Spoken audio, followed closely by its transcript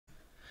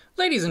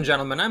Ladies and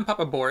gentlemen, I'm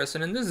Papa Boris,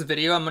 and in this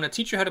video I'm going to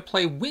teach you how to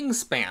play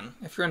Wingspan.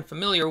 If you're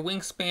unfamiliar,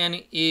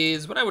 Wingspan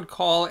is what I would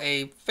call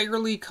a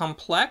fairly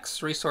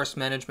complex resource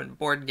management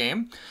board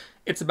game.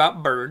 It's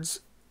about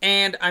birds,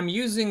 and I'm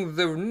using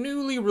the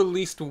newly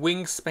released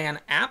Wingspan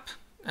app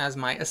as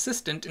my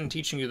assistant in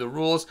teaching you the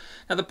rules.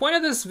 Now the point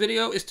of this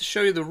video is to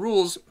show you the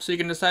rules so you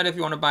can decide if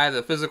you want to buy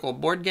the physical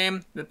board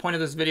game. The point of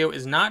this video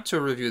is not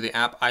to review the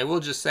app. I will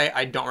just say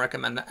I don't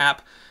recommend the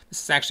app.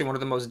 This is actually one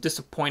of the most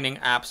disappointing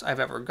apps I've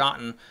ever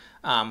gotten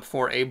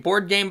for a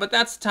board game, but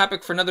that's a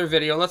topic for another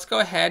video. Let's go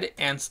ahead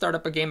and start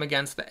up a game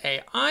against the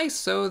AI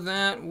so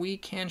that we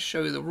can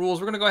show you the rules.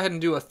 We're going to go ahead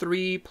and do a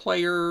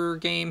 3-player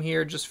game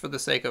here just for the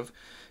sake of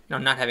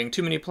not having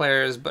too many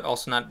players, but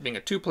also not being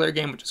a 2-player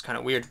game, which is kind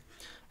of weird.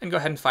 And go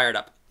ahead and fire it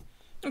up.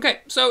 Okay,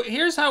 so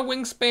here's how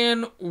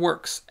Wingspan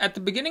works. At the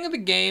beginning of the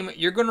game,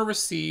 you're going to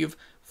receive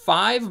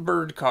 5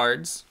 bird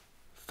cards,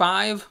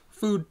 5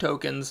 food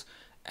tokens,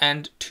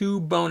 and 2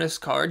 bonus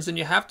cards, and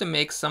you have to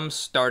make some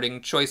starting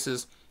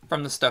choices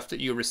from the stuff that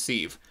you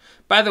receive.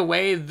 By the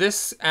way,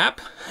 this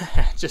app,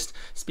 just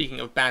speaking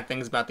of bad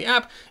things about the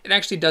app, it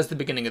actually does the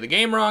beginning of the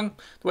game wrong.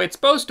 The way it's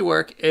supposed to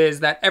work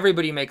is that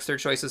everybody makes their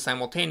choices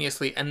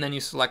simultaneously, and then you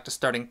select a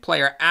starting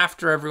player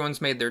after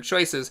everyone's made their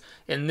choices.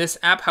 In this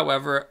app,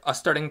 however, a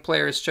starting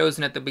player is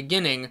chosen at the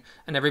beginning,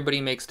 and everybody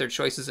makes their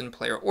choices in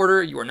player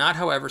order. You are not,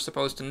 however,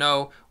 supposed to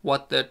know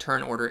what the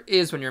turn order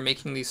is when you're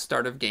making these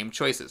start of game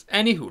choices.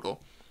 Any hoodle.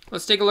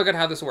 Let's take a look at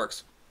how this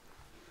works.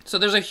 So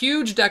there's a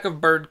huge deck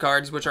of bird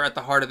cards which are at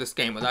the heart of this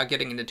game. Without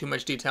getting into too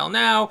much detail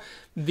now,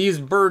 these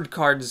bird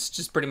cards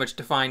just pretty much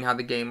define how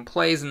the game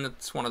plays, and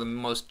it's one of the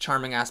most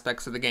charming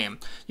aspects of the game.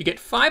 You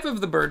get 5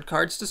 of the bird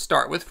cards to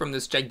start with from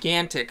this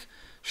gigantic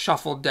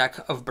shuffled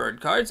deck of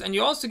bird cards, and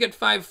you also get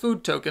 5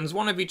 food tokens,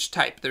 one of each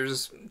type.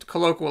 There's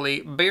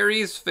colloquially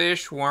berries,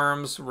 fish,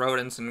 worms,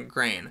 rodents, and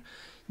grain.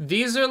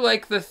 These are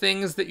like the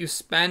things that you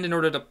spend in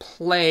order to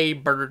play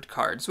bird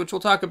cards, which we'll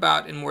talk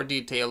about in more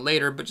detail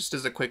later, but just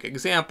as a quick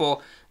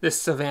example,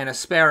 this Savannah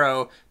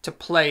Sparrow, to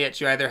play it,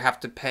 you either have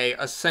to pay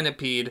a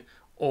centipede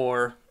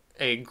or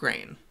a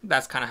grain.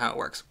 That's kind of how it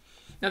works.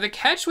 Now the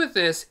catch with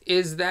this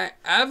is that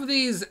of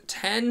these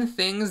 10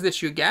 things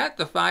that you get,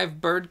 the 5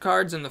 bird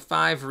cards and the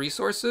 5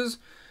 resources,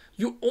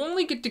 you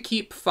only get to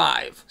keep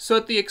 5. So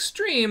at the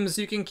extremes,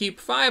 you can keep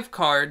 5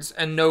 cards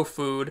and no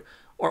food,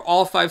 or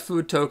all 5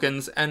 food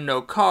tokens and no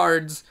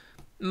cards.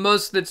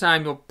 Most of the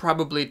time, you'll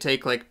probably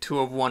take like 2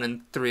 of one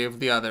and 3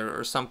 of the other,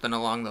 or something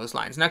along those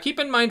lines. Now keep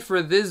in mind,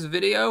 for this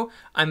video,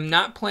 I'm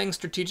not playing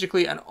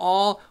strategically at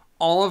all.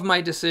 All of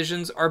my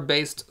decisions are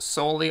based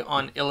solely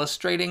on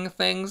illustrating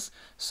things.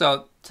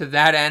 So to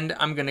that end,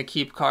 I'm going to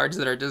keep cards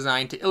that are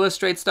designed to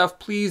illustrate stuff.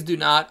 Please do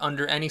not,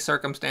 under any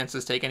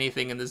circumstances, take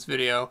anything in this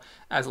video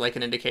as like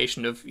an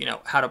indication of,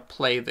 how to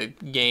play the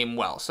game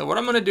well. So what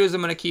I'm going to do is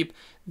I'm going to keep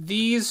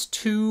these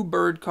 2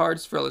 bird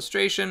cards for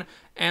illustration,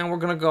 and we're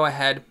going to go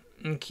ahead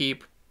and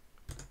keep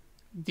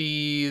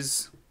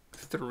these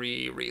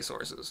 3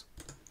 resources.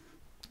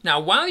 Now,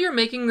 while you're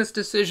making this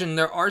decision,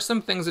 there are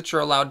some things that you're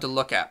allowed to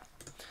look at.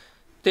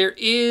 There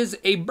is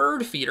a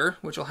bird feeder,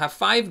 which will have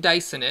 5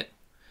 dice in it.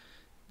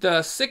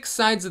 The 6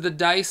 sides of the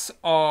dice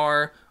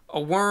are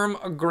a worm,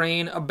 a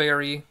grain, a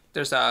berry.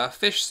 There's a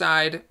fish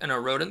side and a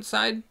rodent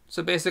side.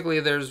 So basically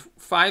there's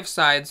 5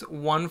 sides,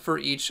 1 for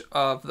each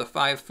of the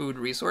 5 food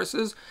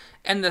resources.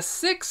 And the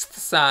 6th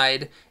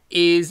side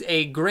is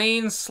a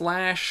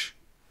grain/worm.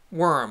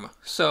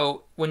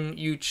 So when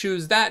you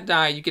choose that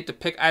die, you get to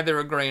pick either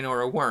a grain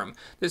or a worm.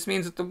 This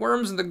means that the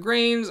worms and the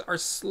grains are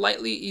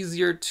slightly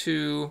easier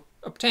to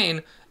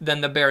obtain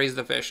than the berries,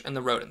 the fish, and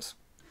the rodents.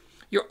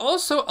 You're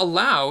also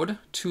allowed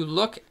to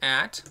look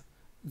at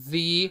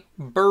the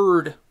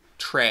bird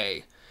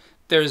tray.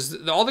 There's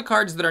all the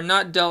cards that are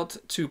not dealt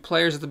to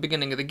players at the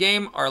beginning of the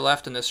game are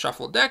left in this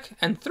shuffled deck,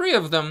 and 3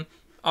 of them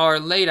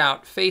are laid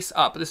out face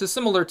up. This is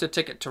similar to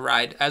Ticket to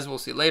Ride, as we'll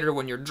see later.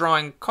 When you're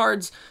drawing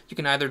cards, you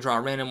can either draw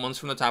random ones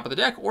from the top of the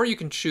deck, or you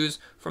can choose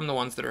from the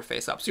ones that are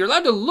face up. So you're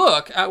allowed to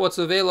look at what's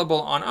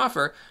available on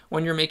offer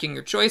when you're making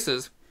your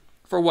choices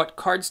for what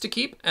cards to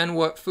keep and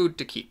what food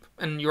to keep.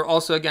 And you're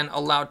also, again,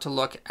 allowed to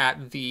look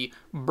at the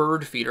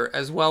bird feeder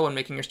as well when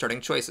making your starting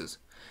choices.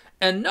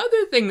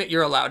 Another thing that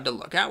you're allowed to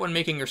look at when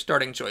making your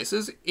starting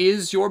choices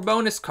is your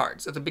bonus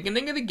cards. At the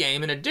beginning of the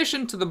game, in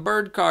addition to the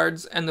bird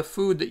cards and the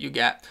food that you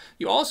get,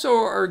 you also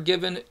are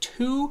given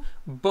 2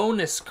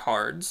 bonus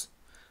cards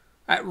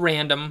at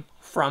random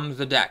from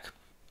the deck.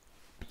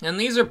 And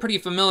these are pretty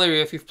familiar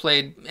if you've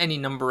played any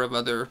number of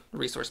other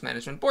resource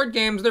management board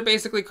games. They're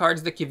basically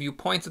cards that give you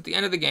points at the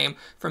end of the game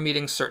for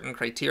meeting certain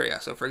criteria.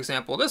 So for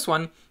example, this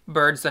one,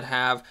 birds that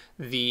have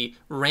the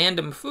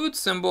random food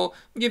symbol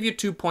give you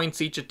 2 points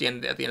each at the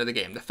end of the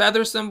game. The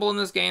feather symbol in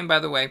this game, by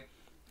the way,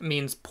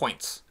 means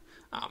points.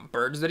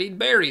 Birds that eat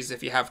berries,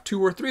 if you have 2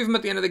 or 3 of them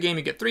at the end of the game,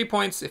 you get 3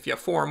 points. If you have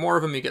 4 or more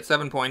of them, you get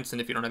 7 points. And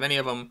if you don't have any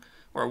of them,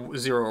 or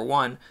 0 or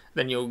 1,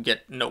 then you'll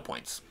get no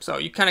points. So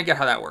you kind of get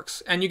how that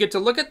works. And you get to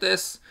look at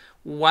this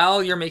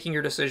while you're making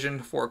your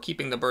decision for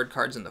keeping the bird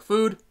cards and the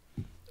food.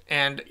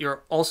 And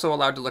you're also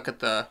allowed to look at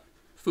the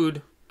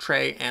food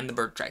tray and the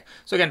bird tray.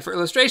 So again, for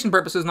illustration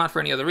purposes, not for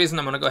any other reason,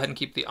 I'm going to go ahead and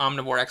keep the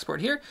omnivore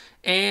export here,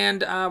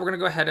 and we're going to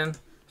go ahead and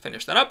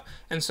finish that up.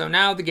 And so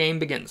now the game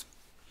begins.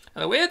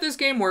 Now, the way that this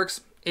game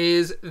works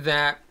is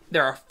that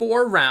there are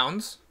 4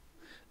 rounds,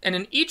 and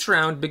in each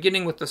round,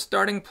 beginning with the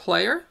starting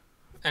player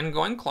and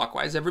going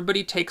clockwise,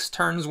 everybody takes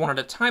turns one at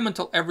a time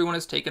until everyone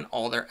has taken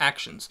all their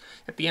actions.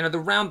 At the end of the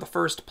round, the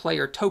first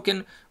player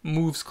token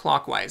moves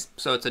clockwise,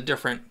 so it's a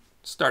different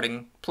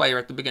starting player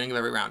at the beginning of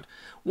every round.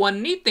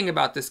 One neat thing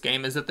about this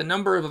game is that the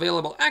number of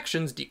available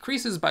actions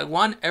decreases by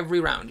 1 every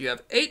round. You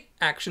have 8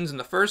 actions in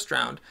the first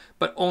round,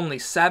 but only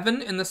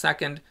 7 in the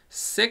second,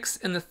 6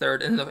 in the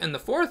third, and in the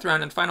fourth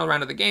round and final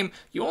round of the game,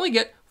 you only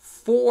get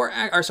 5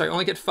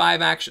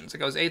 actions. It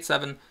goes 8,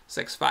 7,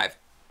 6, 5.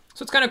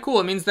 So it's kind of cool.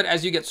 It means that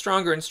as you get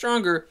stronger and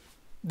stronger,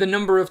 the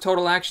number of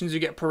total actions you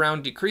get per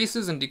round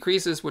decreases and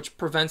decreases, which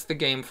prevents the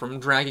game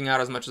from dragging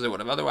out as much as it would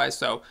have otherwise.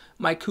 So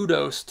my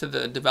kudos to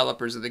the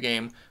developers of the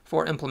game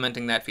for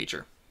implementing that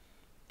feature.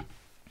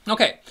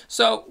 Okay,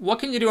 so what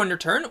can you do on your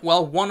turn?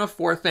 Well, one of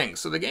 4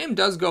 things. So the game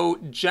does go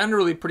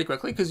generally pretty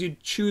quickly because you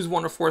choose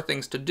one of 4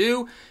 things to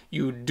do,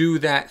 you do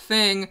that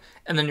thing,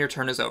 and then your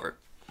turn is over.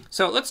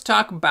 So let's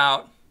talk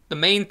about the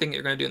main thing that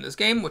you're going to do in this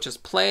game, which is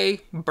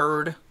play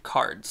bird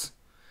cards.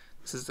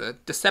 This is a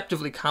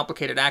deceptively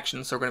complicated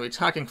action, so we're going to be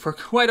talking for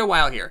quite a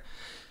while here.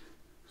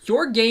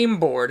 Your game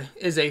board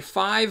is a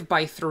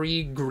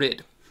 5x3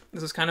 grid.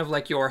 This is kind of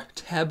like your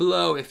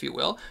tableau, if you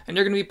will, and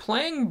you're going to be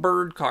playing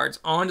bird cards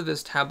onto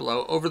this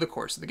tableau over the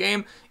course of the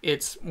game.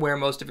 It's where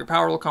most of your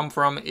power will come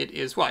from. It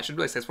is, well, I should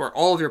really say it's where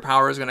all of your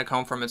power is going to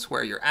come from. It's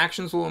where your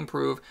actions will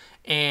improve,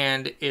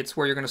 and it's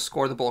where you're going to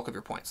score the bulk of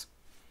your points.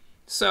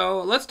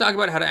 So let's talk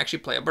about how to actually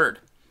play a bird.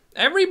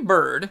 Every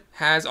bird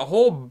has a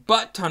whole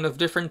butt ton of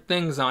different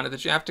things on it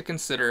that you have to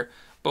consider,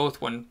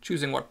 both when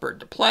choosing what bird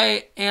to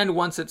play and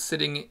once it's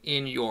sitting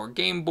in your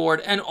game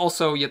board. And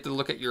also you have to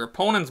look at your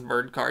opponent's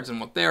bird cards and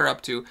what they're up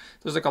to.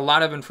 There's like a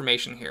lot of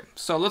information here.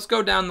 So let's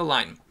go down the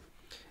line.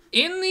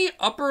 In the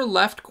upper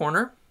left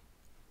corner,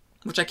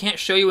 which I can't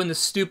show you in the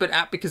stupid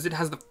app because it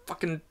has the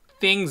fucking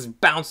things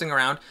bouncing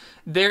around,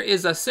 there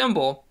is a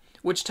symbol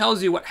which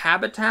tells you what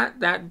habitat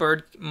that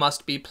bird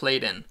must be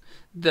played in.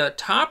 The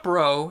top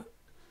row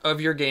of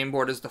your game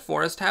board is the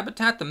forest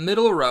habitat. The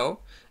middle row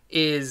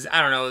is,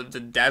 I don't know, the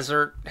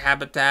desert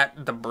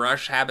habitat, the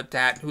brush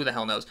habitat, who the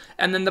hell knows.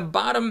 And then the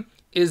bottom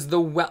is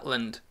the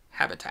wetland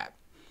habitat.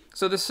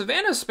 So the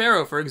savanna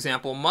sparrow, for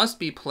example, must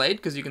be played,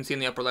 because you can see in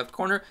the upper left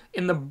corner,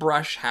 in the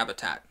brush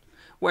habitat.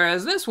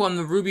 Whereas this one,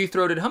 the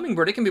ruby-throated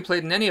hummingbird, it can be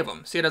played in any of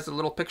them. See, it has a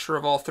little picture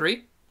of all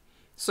 3.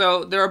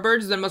 So there are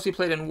birds that must be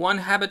played in one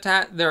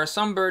habitat. There are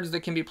some birds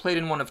that can be played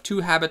in one of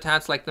 2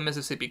 habitats, like the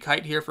Mississippi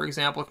kite here, for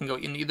example. It can go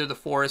in either the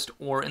forest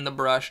or in the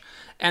brush.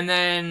 And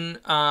then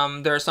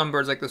there are some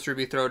birds like this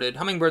ruby-throated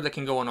hummingbird that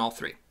can go in all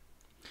 3.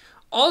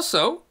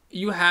 Also,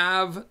 you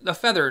have the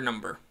feather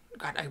number.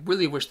 God, I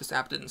really wish this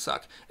app didn't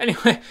suck.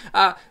 Anyway,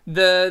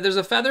 there's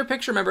a feather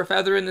picture. Remember,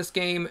 feather in this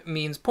game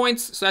means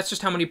points. So that's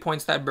just how many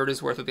points that bird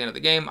is worth at the end of the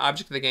game.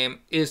 Object of the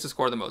game is to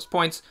score the most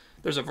points.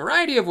 There's a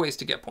variety of ways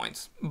to get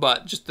points,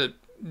 but just the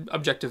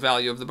objective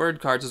value of the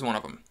bird cards is one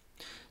of them.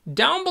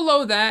 Down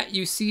below that,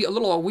 you see a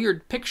little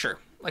weird picture.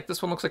 Like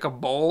this one looks like a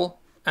bowl,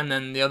 and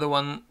then the other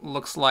one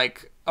looks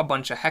like a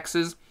bunch of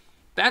hexes.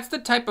 That's the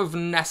type of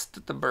nest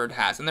that the bird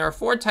has. And there are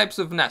 4 types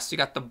of nests. You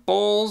got the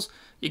bowls,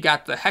 you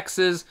got the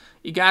hexes,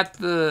 you got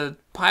the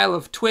pile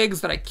of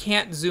twigs that I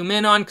can't zoom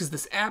in on because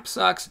this app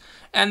sucks.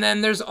 And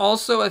then there's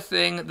also a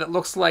thing that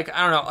looks like,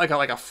 I don't know,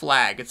 like a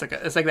flag. It's like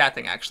that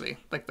thing actually,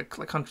 like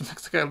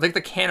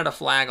the Canada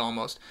flag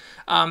almost.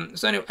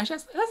 So anyway, that's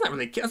not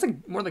really, that's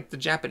like more like the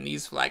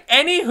Japanese flag.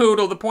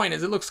 Anywho, the point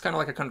is, it looks kind of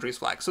like a country's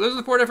flag. So those are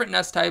the 4 different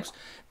nest types.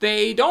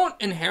 They don't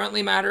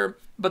inherently matter,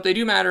 but they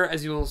do matter,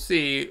 as you will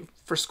see,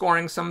 for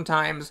scoring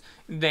sometimes.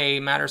 They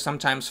matter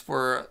sometimes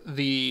for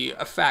the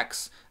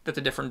effects that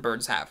the different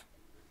birds have.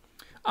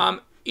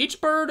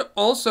 Each bird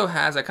also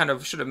has, I kind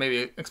of should have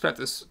maybe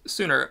expected this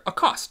sooner, a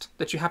cost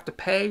that you have to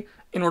pay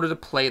in order to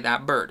play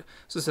that bird.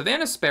 So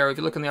savanna sparrow, if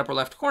you look in the upper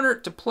left corner,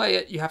 to play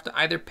it, you have to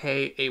either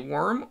pay a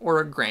worm or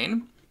a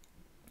grain.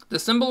 The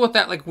symbol with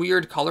that like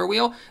weird color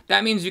wheel,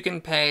 that means you can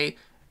pay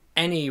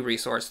any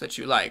resource that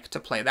you like to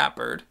play that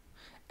bird.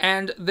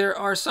 And there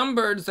are some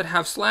birds that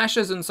have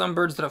slashes and some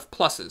birds that have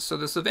pluses. So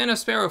the savanna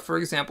sparrow, for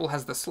example,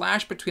 has the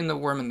slash between the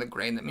worm and the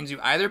grain. That means you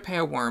either pay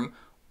a worm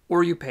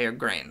or you pay a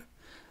grain.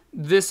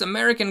 This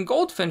American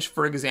goldfinch,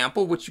 for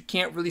example, which you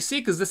can't really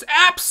see because this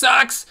app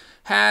sucks,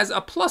 has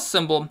a plus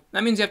symbol.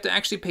 That means you have to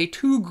actually pay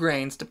 2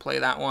 grains to play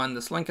that one.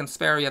 This Lincoln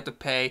sparrow, you have to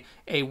pay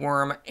a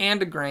worm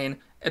and a grain,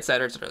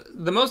 etc., etc.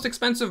 The most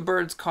expensive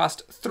birds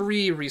cost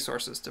 3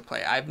 resources to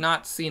play. I've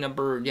not seen a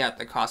bird yet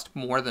that cost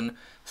more than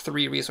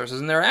 3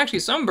 resources, and there are actually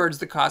some birds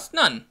that cost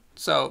none.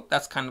 So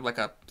that's kind of like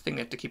a thing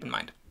you have to keep in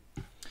mind.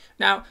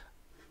 Now,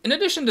 in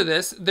addition to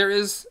this, there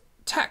is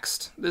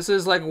text. This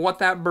is like what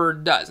that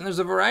bird does. And there's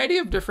a variety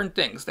of different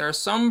things. There are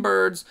some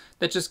birds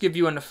that just give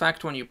you an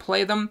effect when you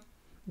play them.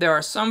 There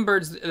are some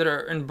birds that are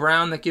in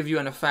brown that give you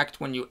an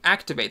effect when you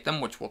activate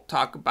them, which we'll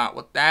talk about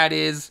what that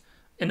is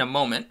in a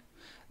moment.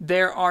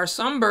 There are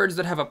some birds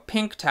that have a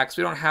pink text.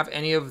 We don't have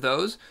any of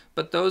those,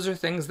 but those are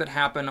things that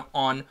happen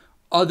on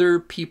other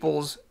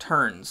people's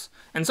turns.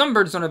 And some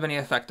birds don't have any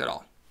effect at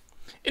all.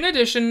 In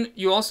addition,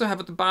 you also have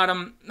at the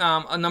bottom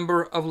a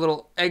number of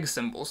little egg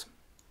symbols.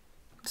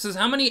 This is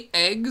how many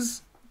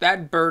eggs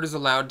that bird is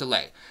allowed to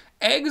lay.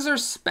 Eggs are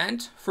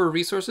spent for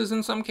resources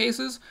in some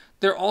cases.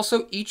 They're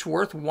also each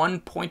worth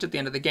 1 point at the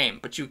end of the game,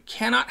 but you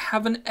cannot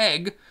have an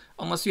egg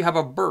unless you have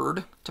a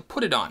bird to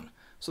put it on.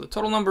 So the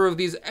total number of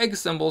these egg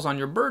symbols on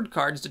your bird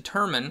cards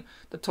determine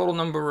the total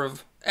number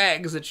of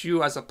eggs that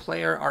you as a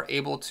player are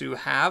able to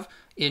have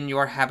in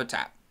your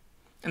habitat.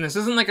 And this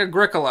isn't like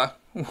Agricola,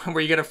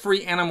 where you get a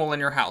free animal in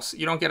your house.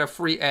 You don't get a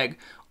free egg.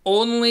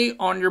 Only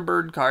on your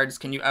bird cards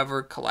can you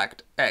ever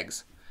collect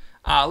eggs.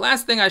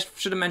 Last thing I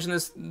should have mentioned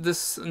is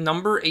this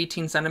number,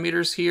 18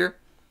 centimeters here.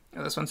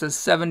 This one says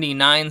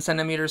 79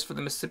 centimeters for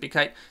the Mississippi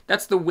kite.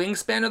 That's the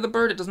wingspan of the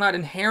bird. It does not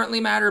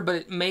inherently matter, but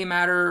it may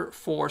matter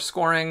for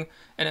scoring,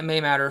 and it may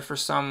matter for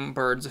some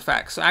birds'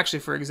 effects. So actually,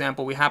 for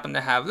example, we happen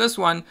to have this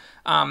one.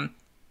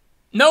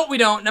 No, we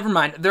don't. Never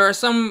mind. There are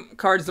some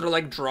cards that are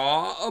like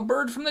draw a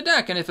bird from the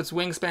deck, and if its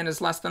wingspan is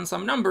less than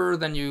some number,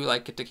 then you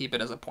like get to keep it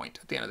as a point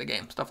at the end of the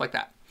game. Stuff like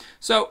that.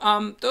 So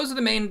those are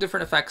the main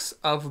different effects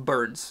of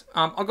birds.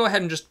 I'll go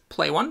ahead and just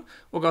play one.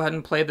 We'll go ahead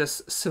and play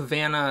this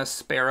Savannah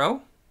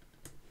Sparrow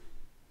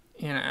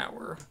in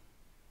our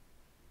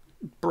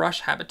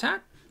brush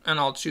habitat, and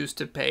I'll choose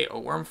to pay a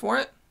worm for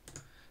it,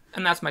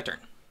 and that's my turn.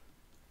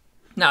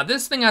 Now,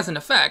 this thing has an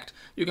effect.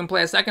 You can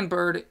play a second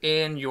bird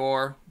in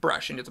your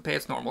brush, and you have to pay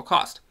its normal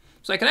cost.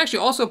 So I can actually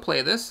also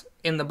play this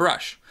in the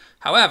brush.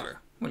 However,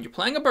 when you're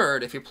playing a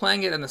bird, if you're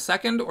playing it in the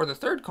second or the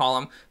third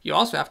column, you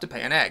also have to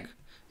pay an egg.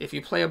 If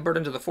you play a bird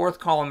into the fourth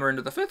column or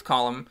into the fifth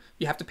column,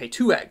 you have to pay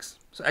 2 eggs.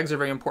 So eggs are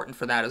very important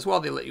for that as well.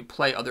 They let you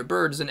play other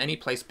birds in any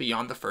place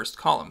beyond the first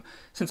column.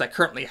 Since I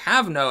currently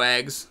have no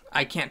eggs,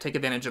 I can't take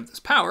advantage of this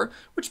power,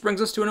 which brings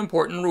us to an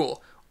important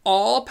rule.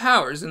 All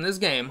powers in this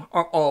game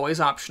are always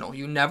optional.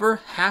 You never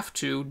have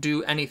to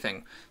do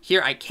anything.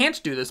 Here I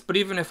can't do this, but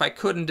even if I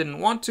could and didn't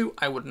want to,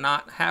 I would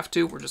not have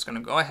to. We're just going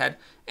to go ahead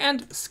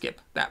and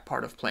skip that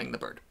part of playing the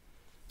bird.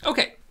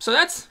 Okay, so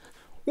that's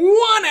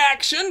one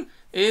action,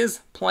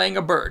 is playing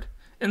a bird.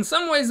 In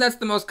some ways, that's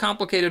the most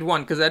complicated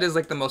one, because that is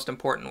like the most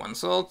important one.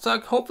 So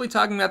hopefully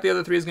talking about the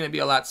other 3 is going to be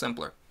a lot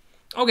simpler.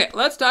 Okay,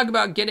 let's talk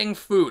about getting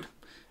food.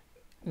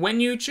 When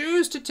you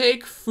choose to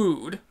take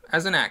food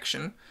as an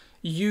action,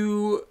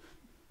 you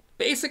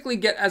basically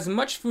get as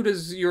much food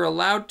as you're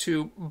allowed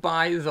to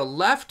by the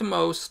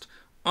leftmost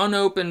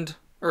unopened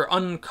or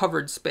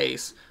uncovered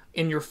space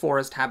in your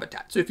forest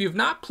habitat. So if you've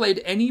not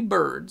played any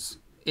birds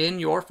in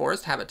your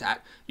forest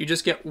habitat, you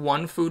just get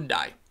 1 food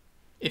die.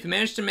 If you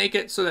manage to make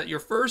it so that your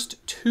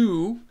first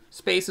 2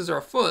 spaces are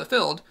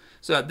filled,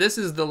 so that this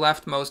is the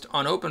leftmost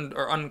unopened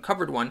or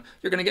uncovered one,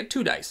 you're going to get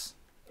 2 dice.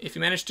 If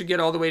you manage to get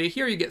all the way to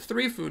here, you get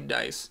 3 food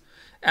dice.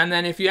 And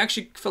then if you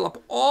actually fill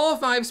up all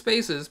 5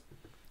 spaces,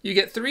 you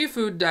get 3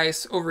 food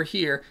dice over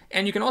here,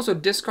 and you can also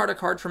discard a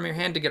card from your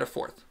hand to get a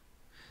 4th.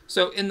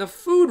 So in the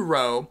food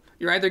row,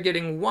 you're either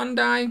getting 1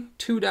 die,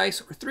 2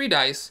 dice, or 3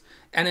 dice,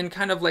 and in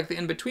kind of like the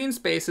in-between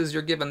spaces,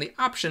 you're given the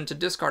option to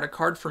discard a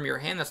card from your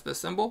hand, that's the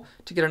symbol,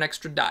 to get an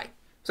extra die.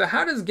 So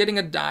how does getting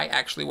a die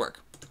actually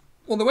work?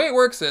 Well, the way it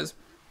works is,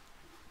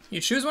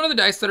 you choose one of the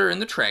dice that are in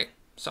the tray.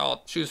 So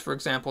I'll choose, for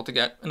example, to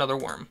get another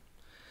worm.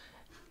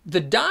 The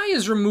die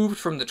is removed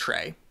from the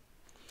tray,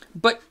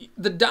 but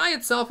the die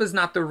itself is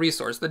not the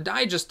resource. The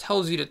die just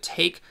tells you to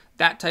take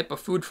that type of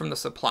food from the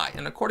supply.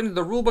 And according to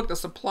the rulebook, the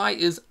supply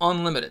is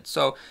unlimited.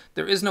 So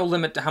there is no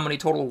limit to how many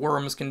total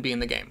worms can be in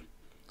the game.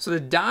 So the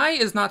die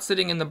is not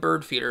sitting in the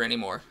bird feeder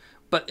anymore,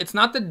 but it's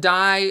not the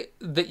die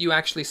that you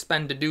actually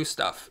spend to do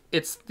stuff.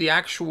 It's the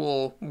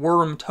actual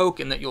worm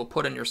token that you'll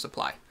put in your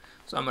supply.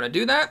 So I'm going to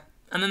do that,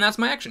 and then that's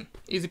my action.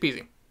 Easy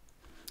peasy.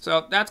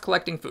 So that's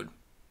collecting food.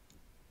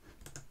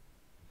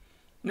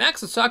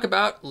 Next, let's talk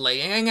about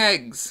laying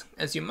eggs.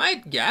 As you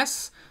might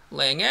guess,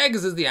 laying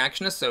eggs is the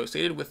action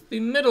associated with the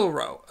middle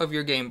row of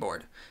your game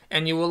board.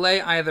 And you will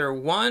lay either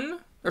 2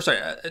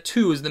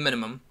 is the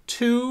minimum,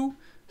 2,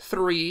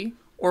 3,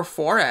 or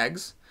 4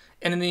 eggs.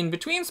 And in the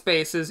in-between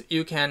spaces,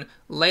 you can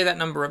lay that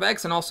number of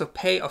eggs and also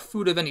pay a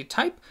food of any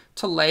type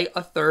to lay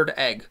a 3rd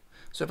egg.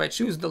 So if I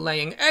choose the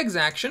laying eggs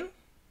action,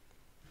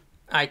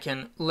 I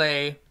can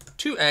lay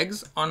 2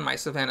 eggs on my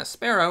Savannah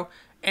Sparrow,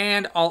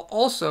 and I'll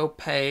also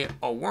pay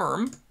a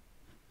worm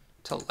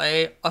to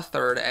lay a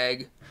 3rd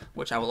egg,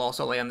 which I will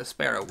also lay on the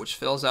sparrow, which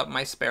fills up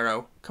my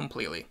sparrow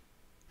completely.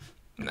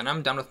 And then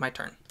I'm done with my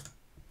turn.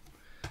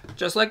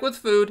 Just like with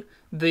food,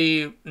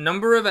 the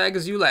number of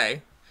eggs you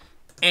lay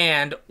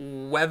and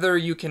whether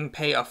you can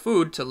pay a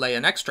food to lay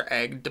an extra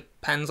egg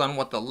depends on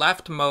what the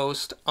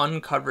leftmost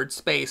uncovered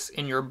space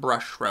in your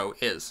brush row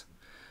is.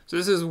 So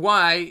this is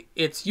why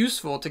it's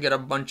useful to get a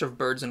bunch of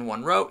birds in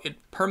one row. It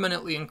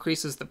permanently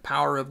increases the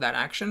power of that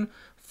action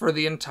for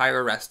the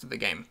entire rest of the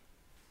game.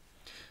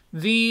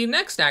 The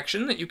next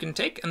action that you can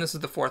take, and this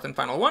is the 4th and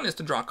final one, is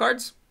to draw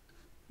cards.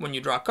 When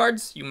you draw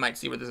cards, you might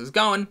see where this is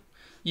going.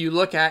 You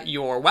look at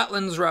your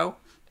wetlands row,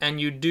 and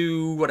you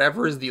do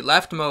whatever is the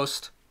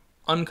leftmost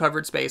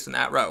uncovered space in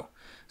that row.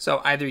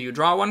 So either you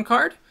draw one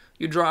card,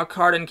 you draw a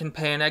card and can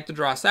pay an egg to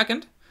draw a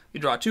second, you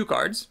draw two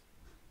cards,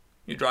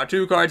 you draw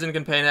two cards and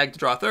can pay an egg to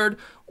draw a third,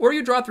 or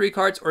you draw three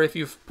cards, or if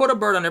you've put a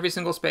bird on every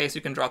single space,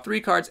 you can draw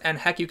three cards, and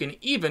heck, you can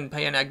even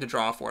pay an egg to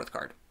draw a fourth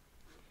card.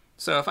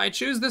 So if I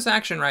choose this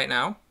action right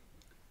now,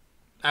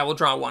 I will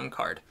draw one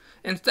card.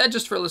 Instead,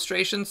 just for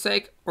illustration's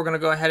sake, we're going to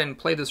go ahead and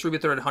play this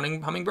ruby-throated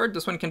hummingbird.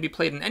 This one can be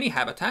played in any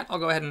habitat. I'll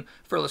go ahead and,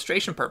 for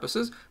illustration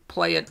purposes,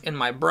 play it in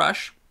my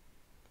brush.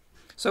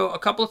 So a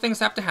couple of things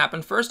have to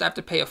happen. First, I have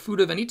to pay a food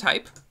of any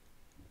type.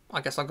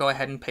 I guess I'll go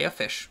ahead and pay a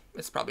fish.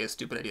 It's probably a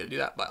stupid idea to do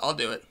that, but I'll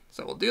do it.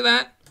 So we'll do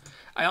that.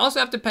 I also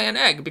have to pay an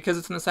egg because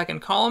it's in the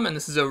second column, and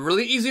this is a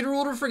really easy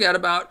rule to forget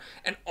about,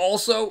 and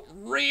also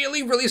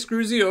really, really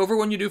screws you over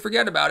when you do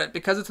forget about it.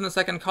 Because it's in the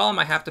second column,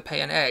 I have to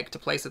pay an egg to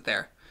place it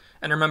there.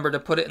 And remember, to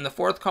put it in the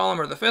fourth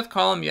column or the fifth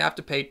column, you have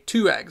to pay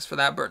 2 eggs for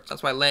that bird.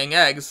 That's why laying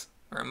eggs,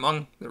 or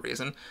among the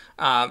reason,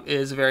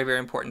 is a very, very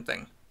important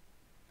thing.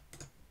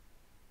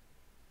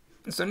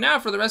 And so now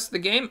for the rest of the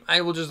game,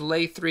 I will just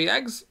lay 3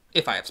 eggs,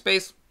 if I have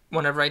space,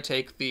 whenever I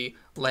take the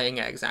laying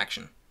eggs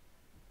action.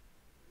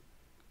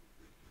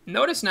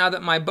 Notice now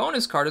that my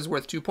bonus card is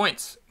worth 2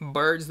 points.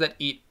 Birds that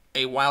eat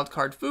a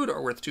wildcard food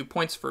are worth 2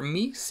 points for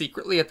me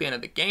secretly at the end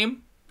of the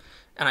game.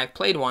 And I've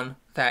played one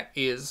that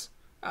is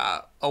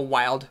a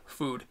wild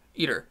food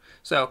eater.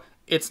 So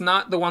it's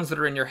not the ones that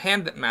are in your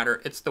hand that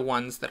matter, it's the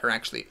ones that are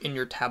actually in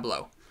your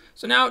tableau.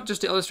 So now,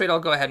 just to illustrate, I'll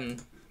go ahead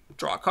and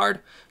draw a card.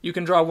 You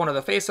can draw one of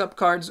the face-up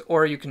cards,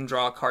 or you can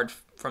draw a card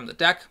from the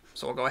deck.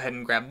 So we'll go ahead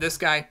and grab this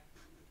guy,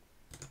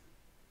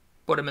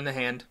 put him in the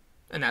hand,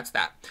 and that's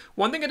that.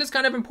 One thing that is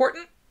kind of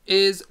important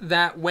is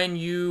that when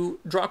you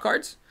draw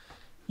cards,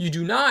 you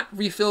do not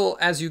refill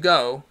as you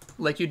go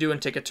like you do in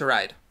Ticket to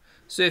Ride.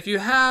 So if you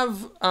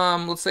have,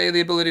 let's say,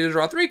 the ability to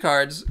draw 3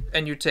 cards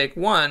and you take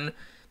 1,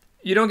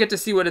 you don't get to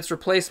see what its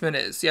replacement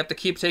is. You have to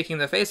keep taking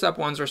the face-up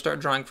ones or start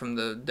drawing from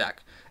the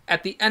deck.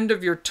 At the end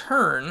of your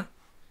turn,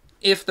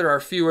 if there are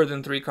fewer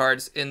than 3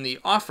 cards in the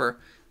offer,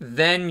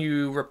 then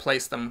you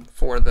replace them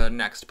for the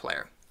next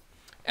player.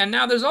 And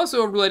now there's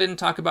also a rule I didn't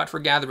talk about for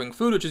gathering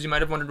food, which is you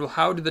might have wondered, well,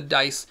 how do the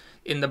dice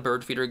in the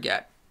bird feeder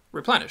get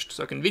replenished?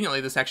 So conveniently,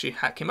 this actually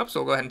came up,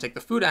 so we'll go ahead and take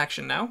the food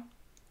action now.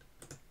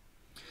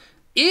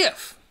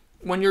 If,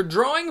 when you're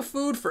drawing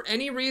food for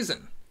any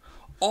reason,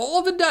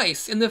 all the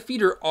dice in the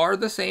feeder are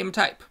the same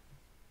type,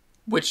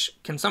 which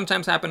can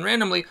sometimes happen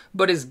randomly,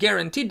 but is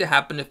guaranteed to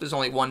happen if there's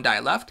only 1 die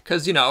left,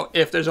 because, you know,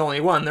 if there's only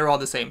 1, they're all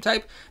the same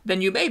type,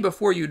 then you may,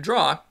 before you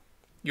draw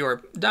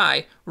your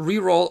die,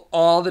 re-roll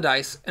all the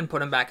dice and put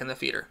them back in the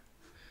feeder.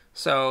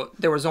 So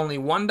there was only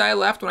 1 die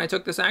left when I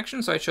took this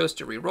action, so I chose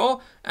to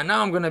re-roll, and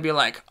now I'm going to be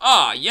like,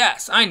 ah,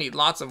 yes, I need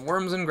lots of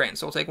worms and grain.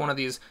 So I'll take one of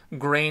these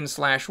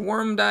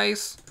grain/worm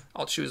dice,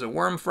 I'll choose a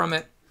worm from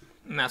it,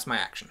 and that's my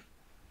action.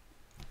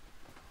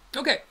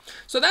 Okay,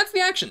 so that's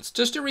the actions.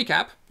 Just to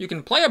recap, you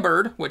can play a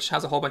bird, which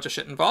has a whole bunch of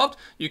shit involved.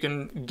 You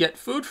can get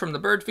food from the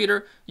bird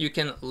feeder. You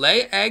can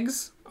lay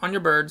eggs on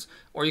your birds,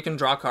 or you can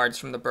draw cards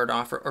from the bird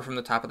offer or from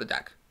the top of the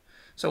deck.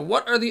 So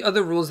what are the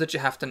other rules that you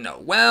have to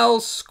know? Well,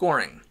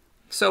 scoring.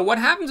 So what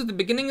happens at the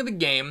beginning of the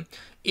game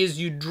is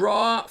you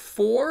draw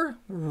 4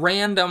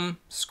 random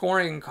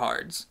scoring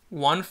cards,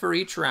 1 for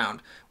each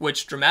round,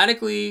 which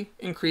dramatically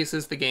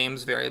increases the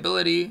game's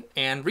variability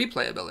and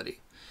replayability.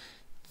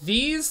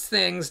 These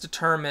things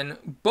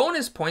determine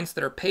bonus points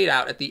that are paid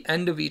out at the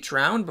end of each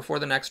round before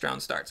the next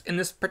round starts. In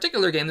this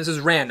particular game, this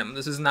is random.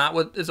 This is not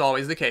what is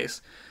always the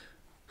case.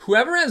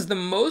 Whoever has the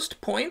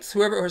most points,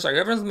 whoever has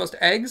the most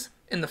eggs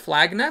in the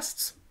flag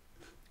nests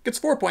gets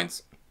 4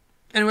 points.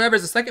 And whoever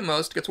has the second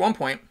most gets 1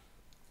 point.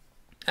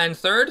 And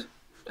third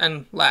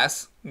and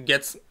last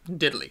gets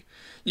diddly.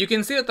 You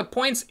can see that the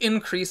points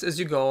increase as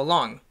you go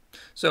along.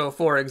 So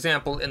for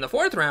example, in the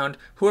 4th round,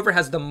 whoever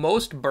has the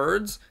most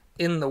birds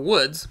in the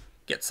woods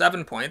gets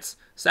 7 points,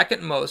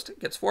 second most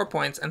gets 4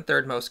 points, and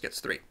third most gets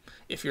 3.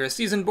 If you're a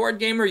seasoned board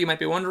gamer, you might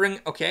be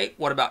wondering, okay,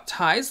 what about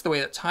ties? The way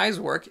that ties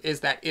work is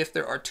that if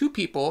there are 2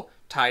 people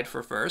tied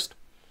for first,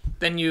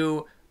 then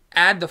you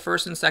add the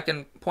first and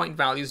second point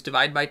values,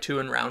 divide by 2,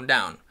 and round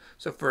down.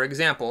 So for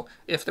example,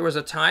 if there was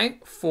a tie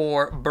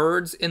for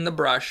birds in the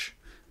brush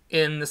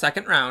in the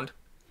second round,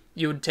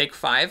 you would take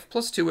 5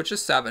 plus 2, which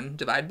is 7,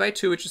 divide by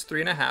 2, which is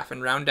 3.5,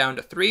 and round down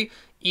to 3.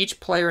 Each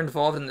player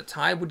involved in the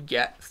tie would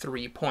get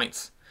 3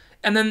 points.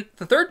 And then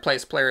the third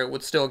place player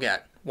would still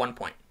get 1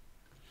 point.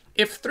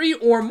 If 3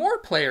 or more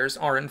players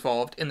are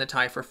involved in the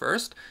tie for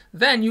first,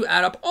 then you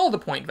add up all the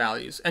point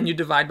values and you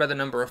divide by the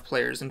number of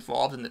players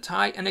involved in the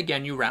tie, and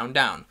again you round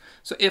down.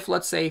 So if,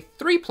 let's say,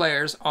 3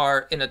 players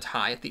are in a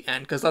tie at the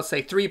end, because let's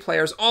say 3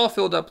 players all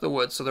filled up the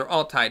woods, so they're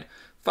all tied,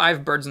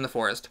 5 birds in the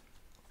forest,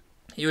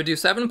 you would do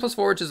 7 plus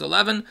 4, which is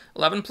 11,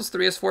 11 plus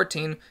 3 is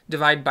 14,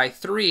 divide by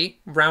 3,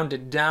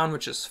 rounded down,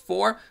 which is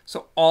 4,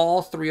 so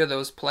all 3 of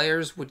those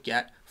players would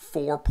get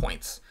 4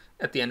 points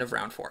at the end of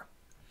round 4.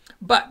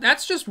 But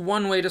that's just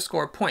one way to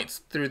score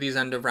points through these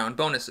end of round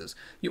bonuses.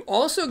 You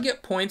also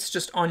get points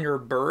just on your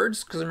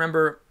birds, because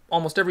remember,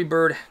 almost every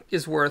bird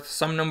is worth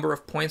some number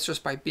of points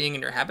just by being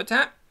in your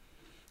habitat.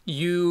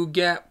 You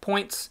get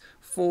points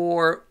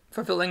for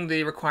fulfilling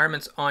the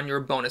requirements on your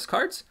bonus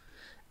cards.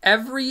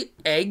 Every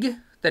egg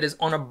that is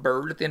on a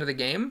bird at the end of the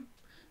game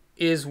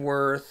is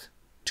worth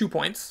 2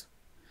 points.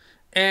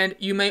 And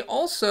you may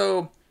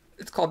also,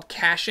 it's called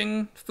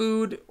caching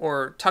food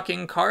or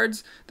tucking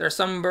cards. There are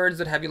some birds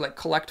that have you like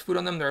collect food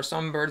on them. There are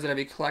some birds that have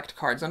you collect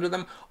cards under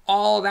them.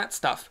 All that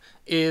stuff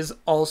is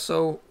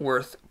also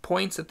worth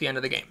points at the end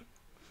of the game.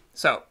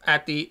 So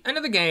at the end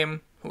of the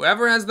game,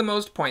 whoever has the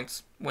most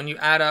points, when you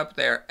add up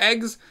their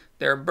eggs,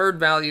 their bird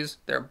values,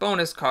 their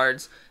bonus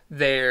cards,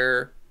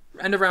 their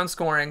end of round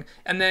scoring,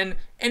 and then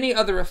any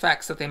other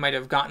effects that they might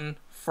have gotten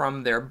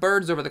from their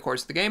birds over the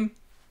course of the game,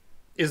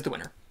 is the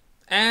winner.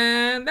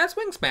 And that's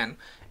Wingspan.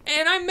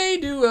 And I may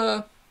do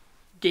a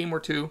game or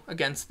two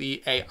against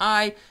the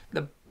AI.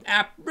 The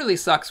app really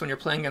sucks when you're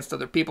playing against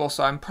other people,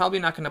 so I'm probably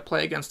not going to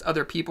play against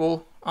other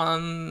people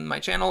on my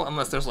channel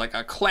unless there's like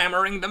a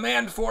clamoring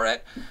demand for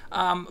it.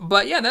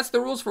 But yeah, that's the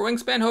rules for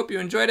Wingspan. Hope you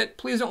enjoyed it.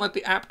 Please don't let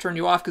the app turn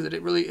you off because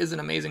it really is an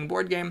amazing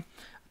board game.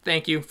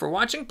 Thank you for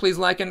watching. Please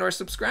like and or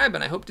subscribe,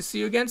 and I hope to see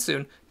you again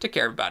soon. Take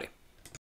care, everybody.